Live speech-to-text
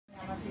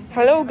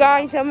Hello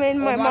guys, I'm in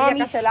my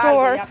mommy's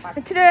store,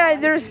 and today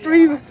there's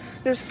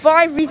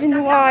 5 reasons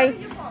why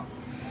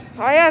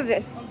I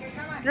haven't.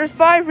 There's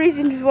 5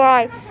 reasons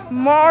why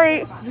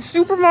the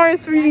Super Mario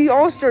 3D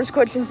All-Stars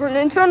collection for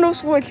Nintendo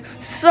Switch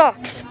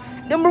sucks.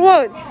 Number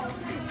 1,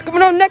 it's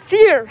coming out next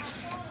year.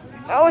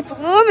 Oh, it's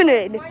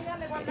limited.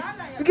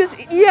 Because,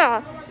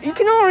 yeah, you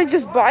can only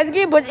just buy the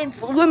game, but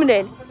it's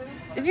limited.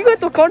 If you get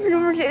the country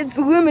version, it's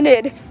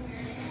limited.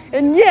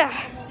 And yeah,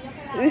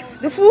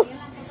 the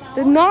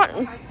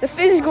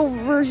physical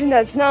version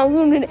that's not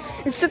limited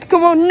is set to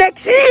come out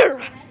next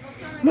year.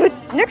 But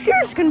next year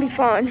is gonna be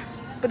fun,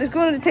 but it's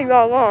going to take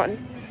that long.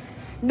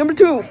 Number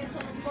 2.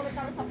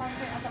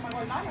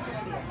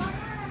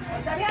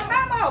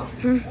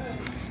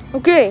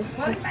 Okay.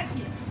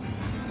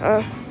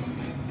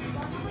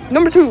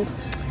 Number 2.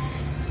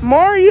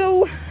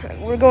 Mario.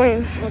 We're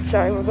going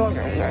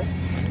right, guys.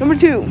 Number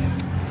 2.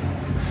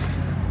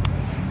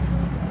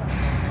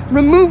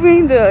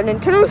 Removing the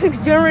Nintendo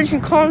 6th generation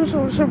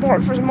console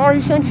support for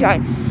Mario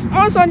Sunshine.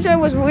 Mario Sunshine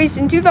was released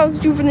in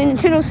 2002 for the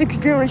Nintendo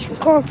 6th generation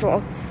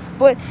console,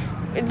 but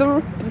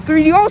the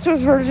 3D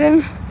All-Stars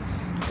version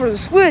for the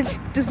Switch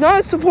does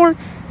not support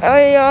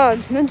a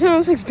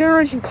Nintendo 6th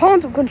generation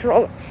console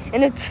controller,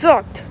 and it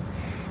sucked.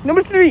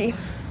 Number 3,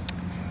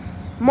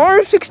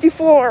 Mario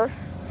 64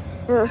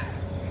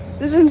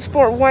 doesn't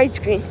support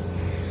widescreen,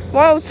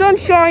 while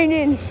Sunshine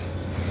and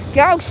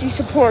Galaxy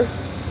support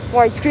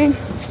widescreen.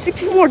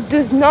 64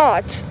 does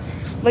not.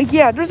 Like,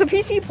 yeah, there's a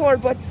PC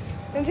port, but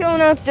until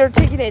now they're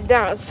taking it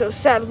down. So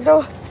sadly,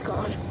 though, it's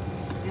gone.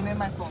 Give me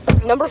my phone.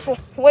 Number 4.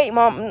 Wait,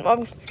 Mom.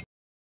 No,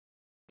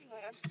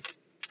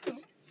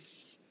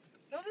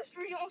 this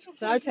 3 also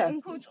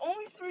includes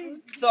only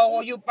 3.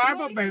 So your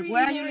barber bird.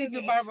 Where you leave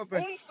your barber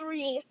bird? Only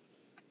 3.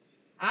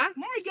 Huh?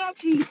 Mario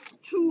Galaxy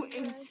 2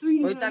 and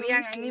 3. Oh, está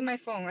bien. I need my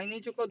phone. I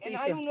need to go And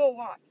I don't know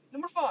why.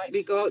 Number 5.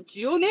 Because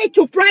you need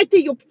to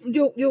practice you.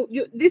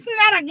 This is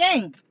not a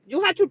game.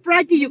 You have to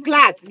practice your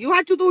class. You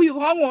have to do your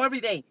homework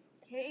every day.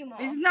 Hey, Mom.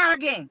 This is not a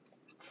game.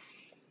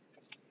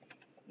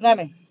 Let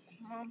me.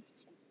 Mom.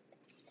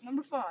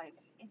 Number 5.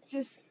 It's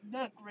just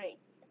not great.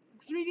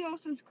 3D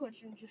All-Stars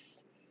collection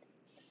just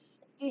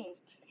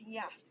stinks.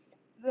 Yeah.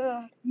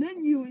 The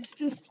menu is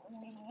just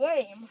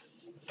lame.